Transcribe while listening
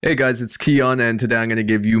Hey guys, it's Keon, and today I'm going to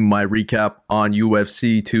give you my recap on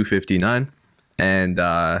UFC 259. And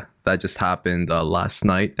that just happened last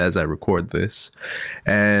night as I record this.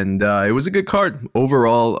 And it was a good card.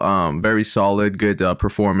 Overall, very solid, good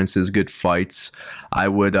performances, good fights. I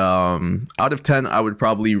would, out of 10, I would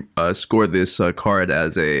probably score this card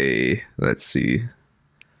as a, let's see,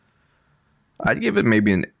 I'd give it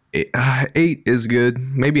maybe an 8. 8 is good.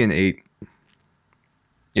 Maybe an 8.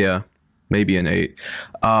 Yeah, maybe an 8.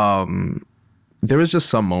 There was just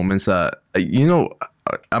some moments that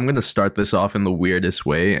I'm gonna start this off in the weirdest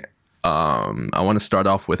way. I want to start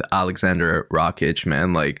off with Alexander Rakic,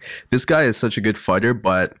 man. Like, this guy is such a good fighter,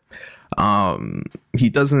 but he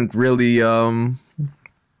doesn't really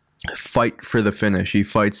fight for the finish. He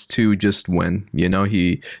fights to just win.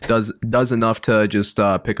 He does enough to just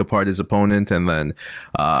pick apart his opponent and then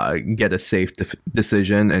get a safe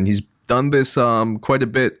decision. And he's done this quite a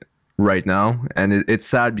bit right now, and it's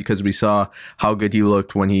sad because we saw how good he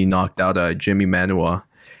looked when he knocked out Jimmy Manua,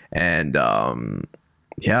 and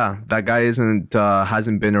yeah, that guy isn't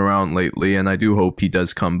hasn't been around lately, and I do hope he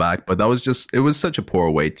does come back. But it was such a poor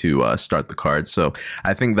way to start the card. So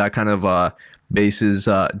I think that kind of that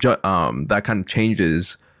kind of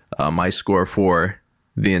changes my score for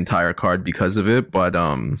the entire card because of it. But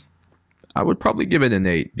I would probably give it an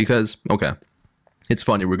 8 because okay. It's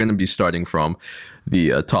funny. We're going to be starting from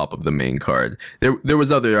the top of the main card. There was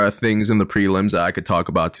other things in the prelims that I could talk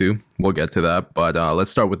about too. We'll get to that, but let's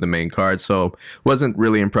start with the main card. So, wasn't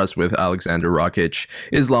really impressed with Alexander Rakic.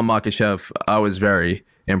 Islam Makhachev, I was very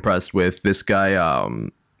impressed with this guy.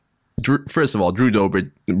 First of all, Drew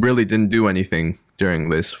Dober really didn't do anything during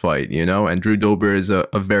this fight, and Drew Dober is a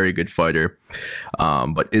very good fighter.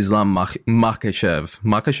 But Islam Makhachev,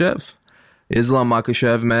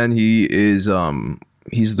 man, he is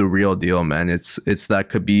he's the real deal, man. It's that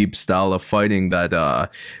Khabib style of fighting,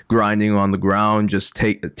 that grinding on the ground, just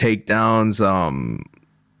takedowns,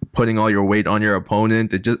 putting all your weight on your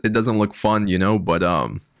opponent. It doesn't look fun,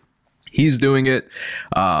 but he's doing it.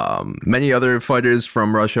 Many other fighters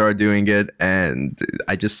from Russia are doing it, and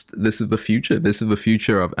this is the future. This is the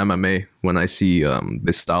future of MMA. When I see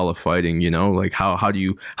this style of fighting, like how do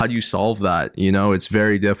you solve that? It's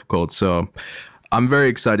very difficult. So I'm very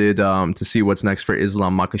excited to see what's next for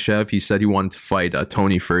Islam Makhachev. He said he wanted to fight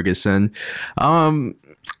Tony Ferguson.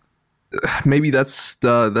 Maybe that's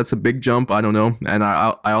a big jump. I don't know, and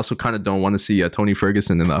I also kind of don't want to see Tony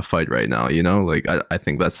Ferguson in that fight right now. Like I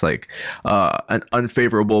think that's like an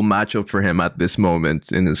unfavorable matchup for him at this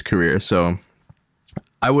moment in his career. So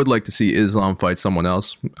I would like to see Islam fight someone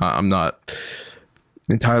else. I'm not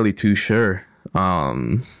entirely too sure.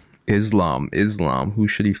 Islam, who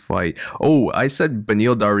should he fight? Oh, I said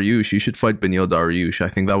Beneil Dariush. You should fight Beneil Dariush. I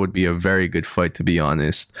think that would be a very good fight, to be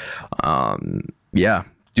honest. Yeah.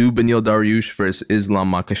 Do Beneil Dariush versus Islam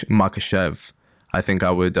Makhachev. I think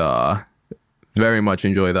I would very much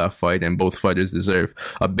enjoy that fight, and both fighters deserve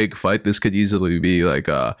a big fight. This could easily be like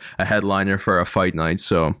a headliner for a fight night,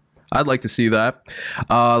 so I'd like to see that.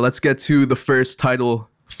 Let's get to the first title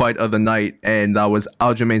fight of the night, and that was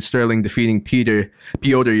Aljamain Sterling defeating Petr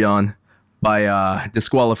Yan by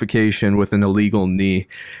disqualification with an illegal knee.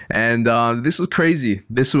 And this was crazy.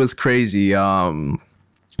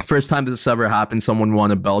 First time this ever happened, someone won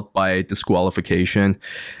a belt by disqualification,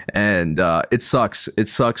 and it sucks. It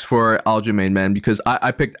sucks for Aljamain, man, because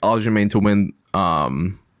I picked Aljamain to win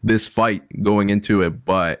this fight going into it,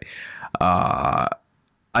 but I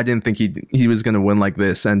didn't think he was going to win like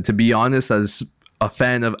this. And to be honest, as a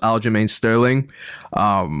fan of Aljamain Sterling,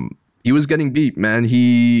 he was getting beat, man.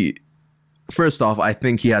 First off, I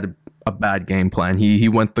think he had a bad game plan. He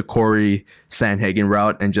went the Corey Sandhagen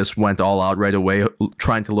route and just went all out right away,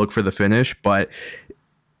 trying to look for the finish. But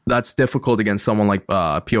that's difficult against someone like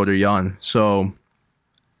Petr Yan. So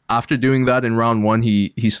after doing that in round 1,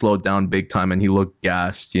 he slowed down big time and he looked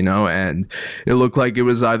gassed, and it looked like it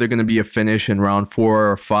was either going to be a finish in round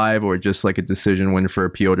 4 or 5 or just like a decision win for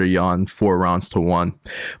Petr Yan, 4-1.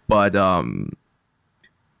 But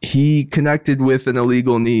he connected with an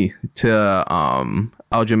illegal knee to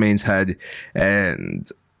Aljamain's head, and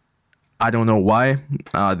I don't know why.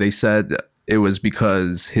 They said it was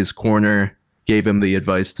because his corner gave him the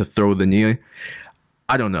advice to throw the knee.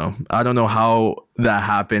 I don't know. I don't know how that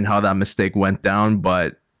happened, how that mistake went down,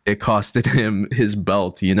 but it costed him his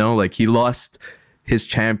belt, Like, he lost his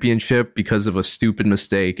championship because of a stupid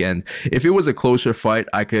mistake. And if it was a closer fight,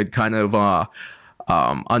 I could kind of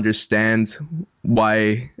understand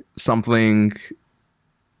why something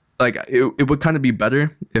like it would kind of be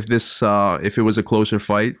better if if it was a closer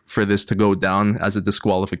fight for this to go down as a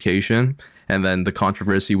disqualification, and then the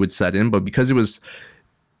controversy would set in. But because it was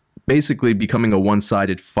basically becoming a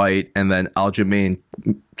one-sided fight, and then Aljamain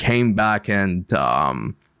came back and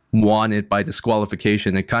won it by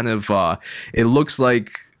disqualification. It kind of it looks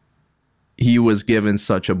like he was given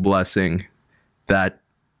such a blessing that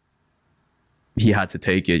he had to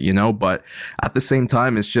take it, you know. But at the same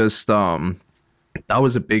time, it's just that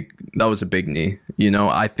was a big knee, you know.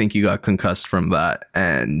 I think he got concussed from that,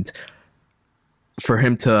 and for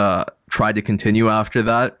him to try to continue after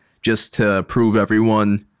that just to prove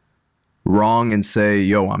everyone wrong and say,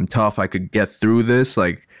 yo, I'm tough, I could get through this,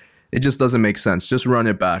 like, it just doesn't make sense. Just run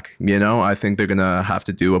it back, you know. I think they're gonna have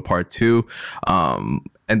to do a part 2,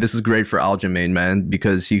 and this is great for Aljamain, man,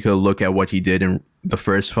 because he could look at what he did in the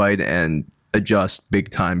first fight and adjust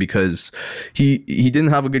big time, because he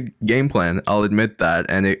didn't have a good game plan, I'll admit that,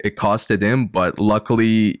 and it costed him, but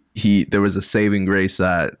luckily there was a saving grace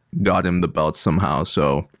that got him the belt somehow.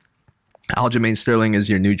 So Aljamain Sterling is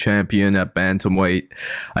your new champion at bantamweight.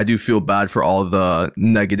 I do feel bad for all the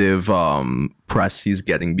negative press he's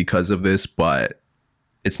getting because of this, but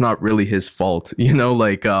it's not really his fault, you know.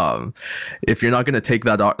 Like, if you're not going to take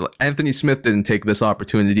that, Anthony Smith didn't take this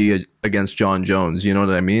opportunity against John Jones, you know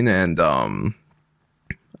what I mean? And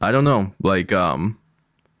I don't know, like,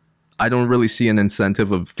 I don't really see an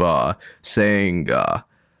incentive of saying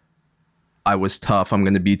I was tough, I'm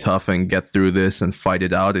going to be tough and get through this and fight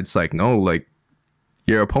it out. It's like, no, like,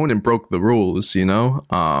 your opponent broke the rules, you know.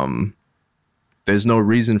 There's no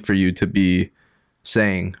reason for you to be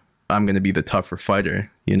saying I'm going to be the tougher fighter,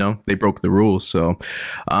 you know. They broke the rules, so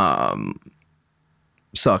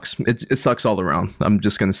sucks. It sucks all around. I'm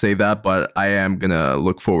just going to say that, but I am going to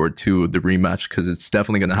look forward to the rematch because it's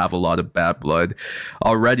definitely going to have a lot of bad blood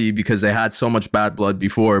already, because they had so much bad blood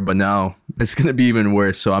before, but now it's going to be even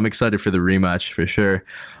worse. So I'm excited for the rematch for sure.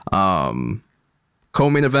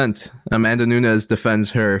 Co-main event, Amanda Nunes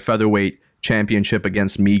defends her featherweight championship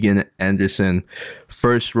against Megan Anderson.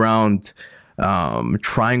 First round,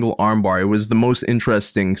 triangle armbar. It was the most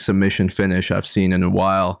interesting submission finish I've seen in a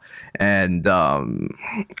while. And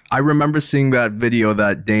I remember seeing that video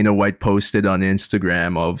that Dana White posted on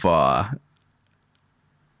Instagram of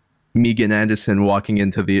Megan Anderson walking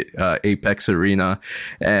into the Apex Arena,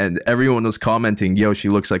 and everyone was commenting, yo, she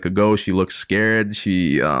looks like a ghost, she looks scared,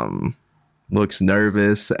 she looks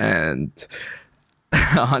nervous. And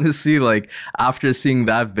honestly, like, after seeing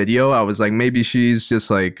that video, I was like, maybe she's just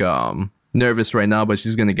like nervous right now, but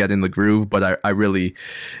she's gonna get in the groove. But I really,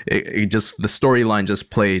 it just, the storyline just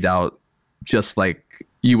played out just like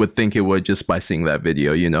you would think it would just by seeing that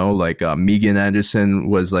video, you know. Like, Megan Anderson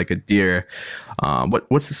was like a deer.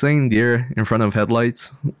 What's the saying? Deer in front of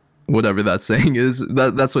headlights, whatever that saying is.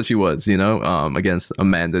 That's what she was, you know, against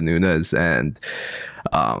Amanda Nunes. And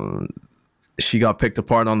she got picked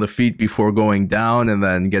apart on the feet before going down and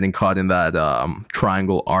then getting caught in that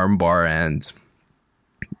triangle armbar. And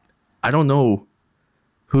I don't know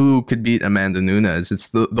who could beat Amanda Nunes. It's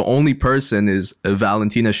the only person is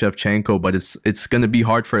Valentina Shevchenko, but it's going to be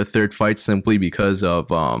hard for a third fight simply because of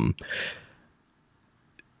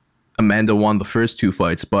Amanda won the first 2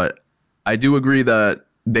 fights. But I do agree that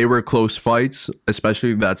they were close fights,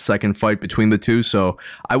 especially that second fight between the two. So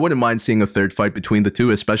I wouldn't mind seeing a third fight between the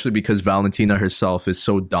two, especially because Valentina herself is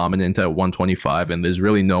so dominant at 125 and there's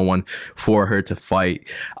really no one for her to fight.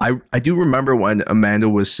 I do remember when Amanda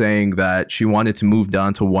was saying that she wanted to move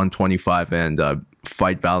down to 125 and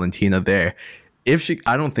fight Valentina there.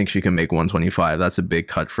 I don't think she can make 125. That's a big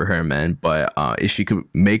cut for her, man. But if she could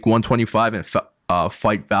make 125 and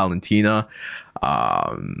fight Valentina,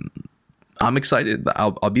 I'm excited.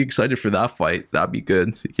 I'll be excited for that fight. That'd be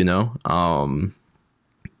good, you know?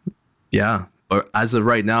 Yeah. But as of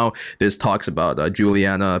right now, there's talks about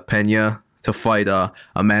Juliana Pena to fight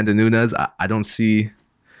Amanda Nunes. I don't see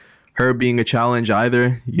her being a challenge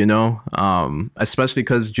either, you know? Especially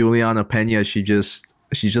because Juliana Pena, she's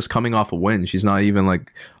just coming off a win. She's not even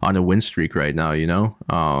like on a win streak right now, you know?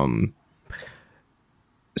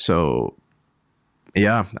 So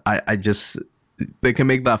yeah, I just, they can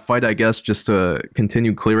make that fight, I guess, just to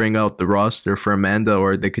continue clearing out the roster for Amanda,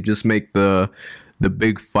 or they could just make the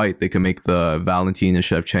big fight. They can make the Valentina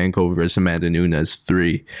Shevchenko versus Amanda Nunes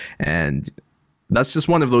 3. And that's just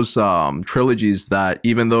one of those trilogies that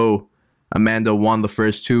even though Amanda won the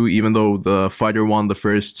first 2, even though the fighter won the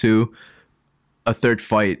first 2, a third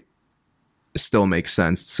fight still makes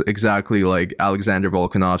sense. Exactly like Alexander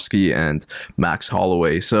Volkanovski and Max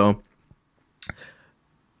Holloway. So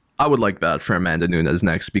I would like that for Amanda Nunes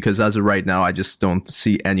next, because as of right now, I just don't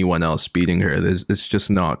see anyone else beating her. It's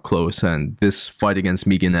just not close. And this fight against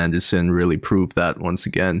Megan Anderson really proved that once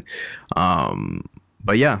again.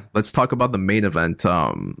 But yeah, let's talk about the main event.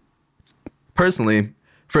 Personally,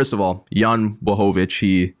 first of all, Jan Blachowicz,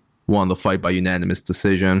 he won the fight by unanimous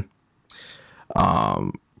decision.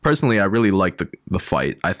 Personally, I really liked the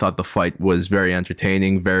fight. I thought the fight was very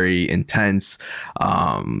entertaining, very intense.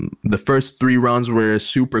 The first 3 rounds were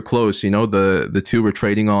super close. The two were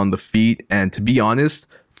trading on the feet. And to be honest,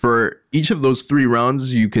 for each of those 3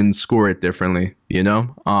 rounds, you can score it differently.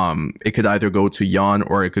 It could either go to Jan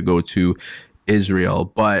or it could go to Israel.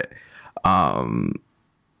 But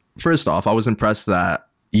first off, I was impressed that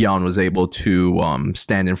Jan was able to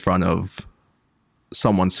stand in front of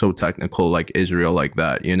someone so technical like Israel like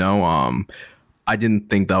that. I didn't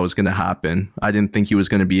think that was going to happen. I didn't think he was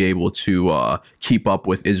going to be able to keep up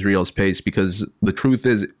with Israel's pace, because the truth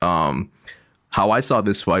is, how I saw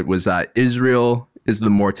this fight was that Israel is the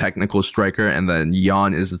more technical striker, and then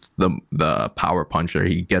Jan is the power puncher.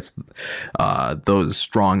 He gets those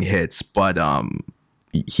strong hits, but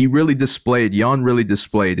Jan really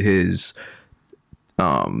displayed his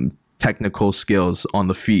technical skills on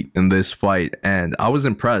the feet in this fight, and I was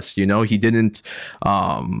impressed. He didn't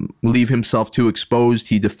leave himself too exposed.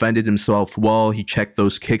 He defended himself well. He checked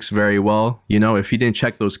those kicks very well. If he didn't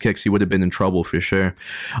check those kicks, he would have been in trouble for sure.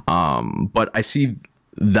 But I see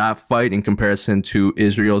that fight in comparison to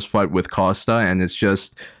Israel's fight with Costa, and it's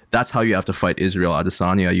just, that's how you have to fight Israel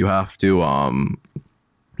Adesanya. You have to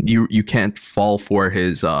you can't fall for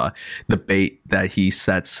his the bait that he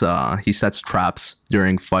sets traps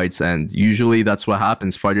during fights, and usually that's what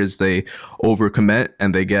happens. Fighters, they overcommit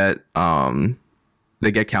and they get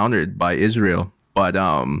countered by Israel. But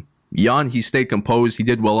Jan, he stayed composed. He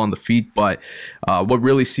did well on the feet, but what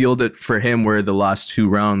really sealed it for him were the last 2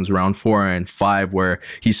 rounds, round 4 and 5, where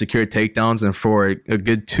he secured takedowns, and for a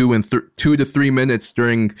good 2 to 3 minutes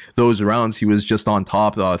during those rounds, he was just on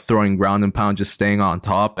top, throwing ground and pound, just staying on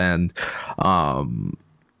top. And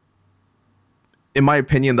in my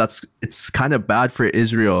opinion, it's kind of bad for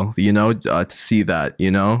Israel, to see that.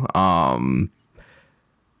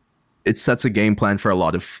 It sets a game plan for a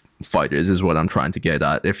lot of fighters, is what I'm trying to get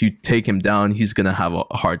at. If you take him down, he's going to have a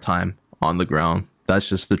hard time on the ground. That's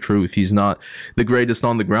just the truth. He's not the greatest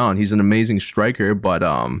on the ground. He's an amazing striker, but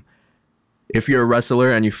if you're a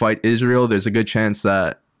wrestler and you fight Israel, there's a good chance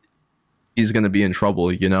that he's going to be in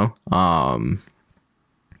trouble,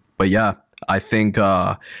 But yeah, I think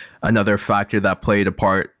another factor that played a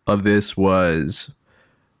part of this was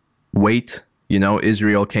weight.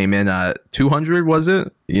 Israel came in at 200, was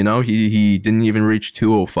it? He didn't even reach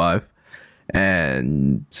 205.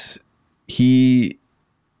 And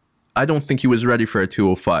I don't think he was ready for a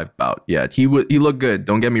 205 bout yet. He looked good.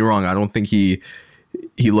 Don't get me wrong. I don't think he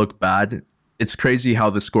looked bad. It's crazy how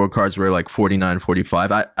the scorecards were like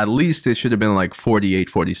 49-45. At least it should have been like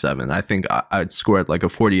 48-47. I think I'd score it like a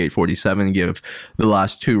 48-47, give the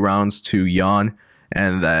last 2 rounds to Jan,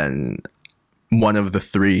 and then one of the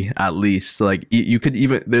 3 at least. Like, you could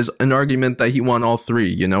even, there's an argument that he won all 3,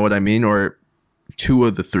 you know what I mean, or 2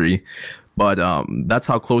 of the 3. But that's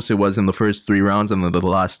how close it was in the first 3 rounds, and then the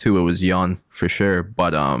last 2 it was Jan for sure.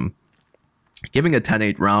 But giving a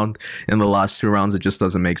 10-8 round in the last 2 rounds, it just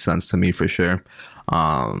doesn't make sense to me for sure.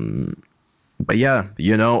 But yeah,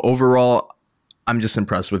 overall, I'm just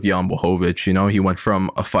impressed with Jan Blachowicz. He went from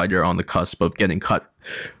a fighter on the cusp of getting cut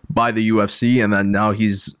by the UFC, and then now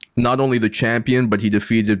he's not only the champion, but he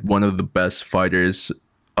defeated one of the best fighters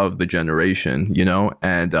of the generation,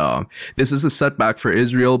 and this is a setback for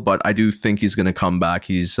Israel, but I do think he's going to come back.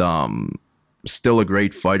 He's still a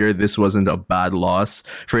great fighter. This wasn't a bad loss.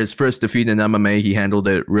 For his first defeat in MMA, he handled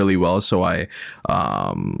it really well, so I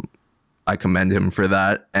commend him for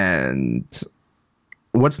that. And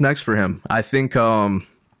what's next for him? I think the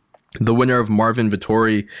winner of Marvin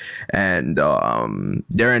Vettori and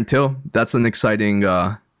Darren Till, that's an exciting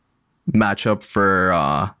matchup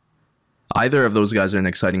for either of those guys. Are an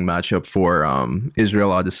exciting matchup for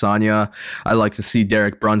Israel Adesanya. I like to see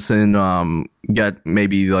Derek Brunson get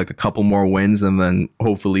maybe like a couple more wins, and then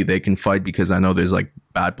hopefully they can fight, because I know there's like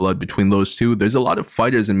bad blood between those two. There's a lot of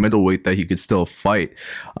fighters in middleweight that he could still fight.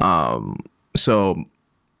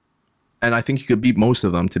 And I think he could beat most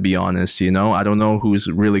of them, to be honest. I don't know who's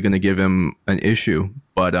really going to give him an issue.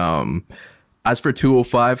 But as for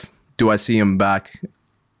 205, do I see him back?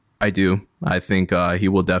 I do. I think he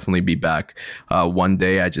will definitely be back one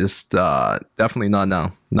day. I just definitely not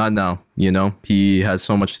now. Not now. He has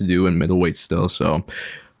so much to do in middleweight still. So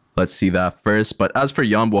let's see that first. But as for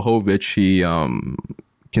Jan Blachowicz, he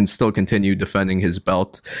can still continue defending his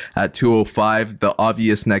belt at 205. The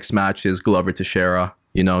obvious next match is Glover Teixeira.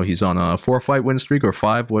 He's on a 4-fight win streak, or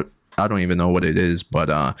 5. What, I don't even know what it is,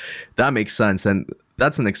 but that makes sense. And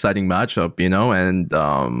that's an exciting matchup, and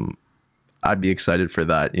I'd be excited for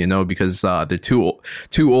that, you know, because they're two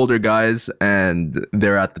older guys and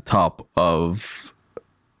they're at the top of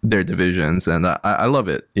their divisions, and I love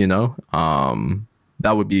it, you know.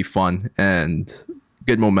 That would be fun and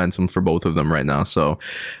good momentum for both of them right now. So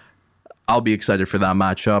I'll be excited for that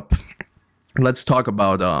matchup. Let's talk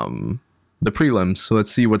about the prelims. So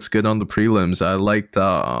let's see what's good on the prelims. I liked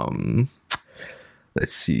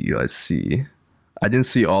let's see. I didn't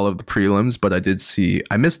see all of the prelims, but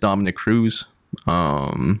I missed Dominic Cruz.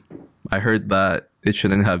 I heard that it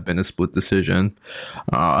shouldn't have been a split decision.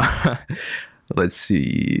 Let's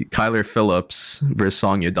see. Kyler Phillips versus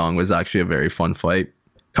Song Yadong was actually a very fun fight.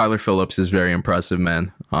 Kyler Phillips is very impressive,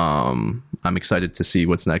 man. I'm excited to see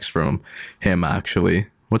what's next from him, actually.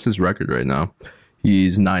 What's his record right now?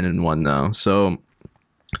 He's 9-1 now. So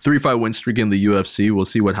 3-5 win streak in the UFC. We'll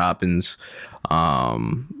see what happens.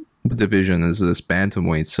 The division is this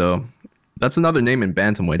bantamweight. So that's another name in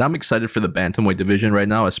bantamweight. I'm excited for the bantamweight division right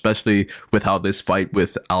now, especially with how this fight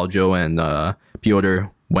with Aljo and Piotr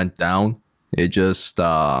went down. It just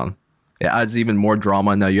it adds even more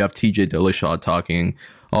drama. Now you have TJ Dillashaw talking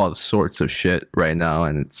all sorts of shit right now,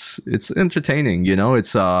 and it's entertaining, you know.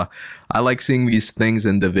 It's I like seeing these things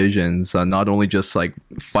in divisions, not only just like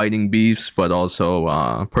fighting beefs, but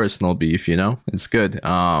also personal beef, you know. It's good.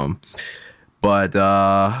 But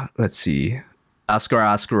let's see. Askar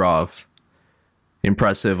Askarov,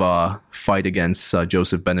 impressive fight against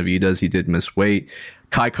Joseph Benavidez. He did miss weight.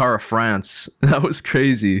 Kai Kara France, that was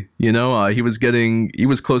crazy. You know, he was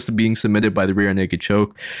close to being submitted by the rear naked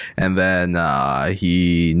choke, and then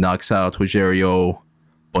he knocks out Rogerio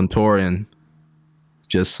Bontorin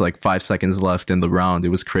just like 5 seconds left in the round. It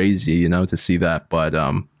was crazy, you know, to see that. But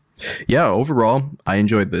yeah, overall, I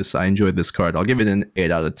enjoyed this. I enjoyed this card. I'll give it an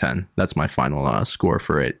 8 out of 10. That's my final score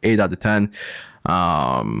for it. 8 out of 10.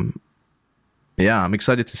 Yeah, I'm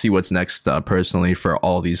excited to see what's next personally for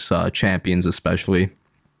all these champions, especially.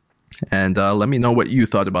 And let me know what you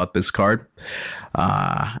thought about this card.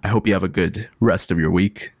 I hope you have a good rest of your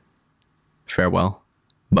week. Farewell.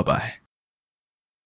 Bye-bye.